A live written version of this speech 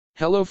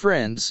Hello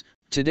friends,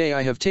 today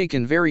I have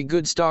taken very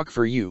good stock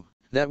for you,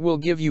 that will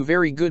give you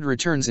very good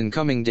returns in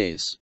coming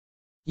days.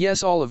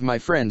 Yes, all of my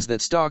friends,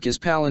 that stock is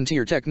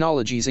Palantir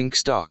Technologies Inc.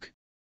 stock.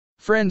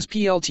 Friends,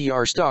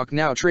 PLTR stock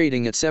now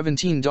trading at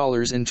 $17.28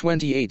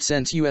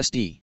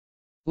 USD.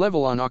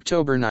 Level on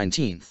October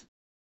 19th.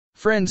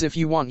 Friends, if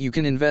you want you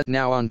can invest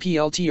now on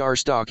PLTR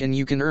stock and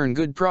you can earn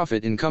good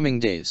profit in coming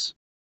days.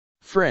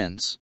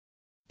 Friends,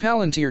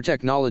 Palantir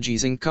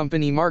Technologies Inc.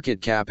 company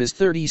market cap is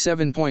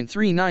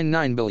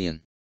 $37.399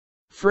 billion.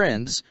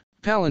 Friends,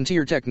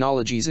 Palantir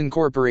Technologies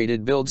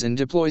Incorporated builds and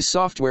deploys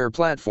software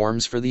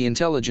platforms for the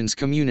intelligence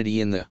community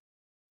in the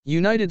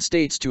United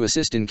States to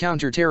assist in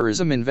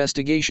counterterrorism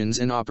investigations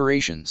and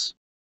operations.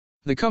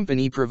 The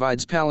company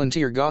provides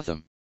Palantir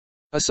Gotham,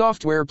 a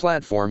software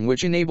platform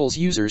which enables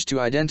users to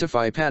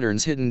identify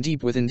patterns hidden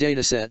deep within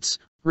datasets,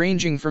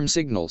 ranging from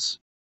signals,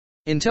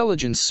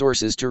 intelligence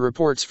sources to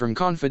reports from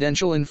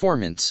confidential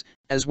informants,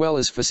 as well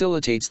as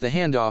facilitates the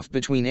handoff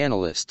between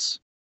analysts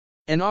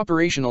and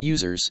operational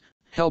users,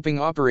 helping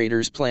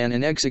operators plan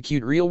and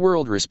execute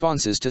real-world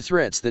responses to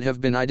threats that have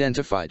been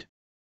identified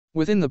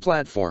within the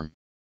platform.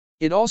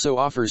 It also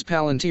offers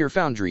Palantir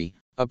Foundry,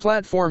 a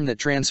platform that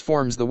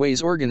transforms the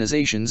ways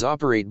organizations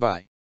operate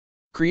by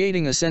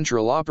creating a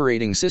central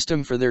operating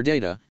system for their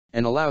data,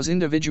 and allows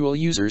individual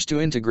users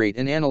to integrate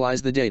and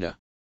analyze the data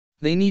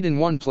they need in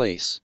one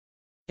place.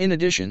 In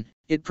addition,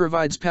 it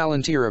provides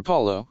Palantir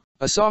Apollo,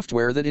 a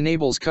software that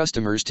enables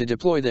customers to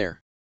deploy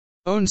their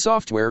own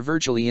software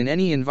virtually in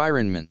any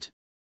environment.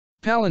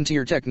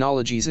 Palantir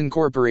Technologies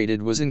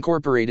Incorporated was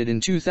incorporated in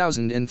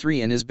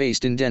 2003 and is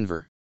based in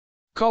Denver,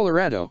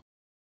 Colorado.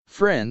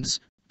 Friends,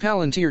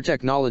 Palantir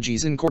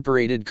Technologies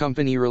Incorporated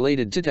company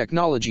related to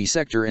technology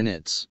sector and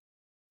it's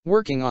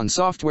working on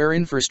software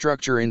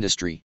infrastructure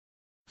industry.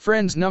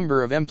 Friends,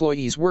 number of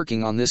employees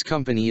working on this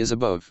company is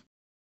above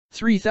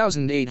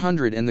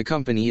 3,800 and the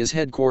company is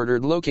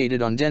headquartered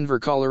located on Denver,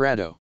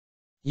 Colorado,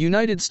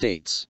 United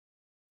States.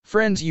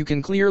 Friends, you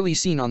can clearly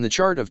see on the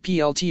chart of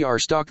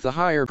PLTR stock the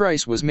higher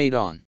price was made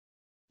on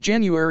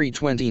January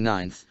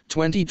 29,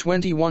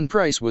 2021.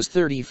 Price was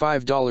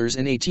 $35.18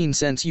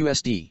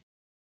 USD.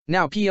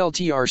 Now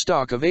PLTR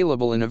stock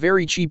available in a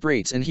very cheap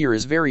rates, and here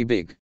is very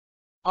big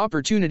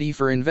opportunity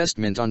for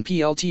investment on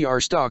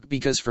PLTR stock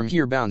because from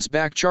here bounce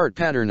back chart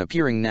pattern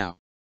appearing now.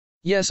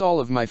 Yes, all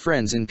of my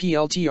friends, in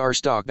PLTR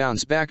stock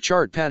bounce back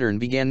chart pattern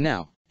began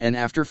now, and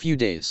after few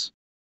days,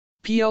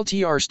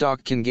 PLTR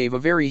stock can give a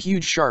very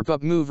huge sharp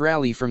up move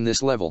rally from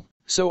this level.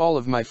 So all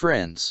of my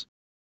friends,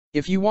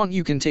 if you want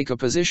you can take a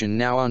position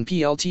now on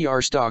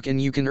PLTR stock and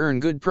you can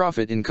earn good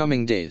profit in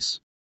coming days.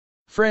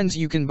 Friends,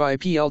 you can buy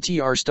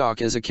PLTR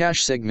stock as a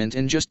cash segment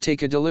and just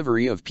take a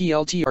delivery of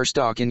PLTR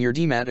stock in your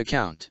demat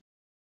account.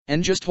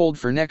 And just hold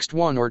for next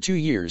 1 or 2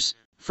 years.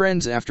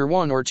 Friends, after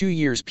 1 or 2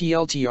 years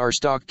PLTR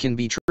stock can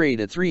be traded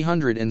at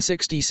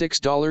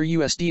 $366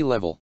 USD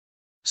level.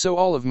 So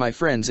all of my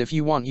friends, if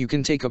you want you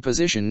can take a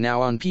position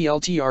now on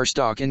PLTR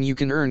stock and you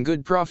can earn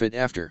good profit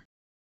after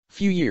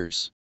few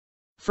years.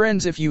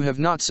 Friends, if you have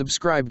not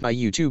subscribed my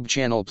YouTube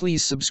channel,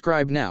 please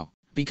subscribe now,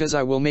 because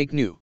I will make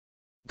new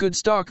good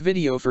stock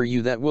video for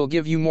you that will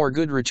give you more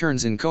good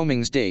returns in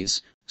coming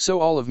days. So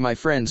all of my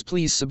friends,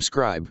 please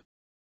subscribe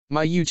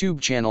my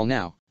YouTube channel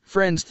now.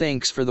 Friends,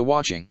 thanks for the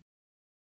watching.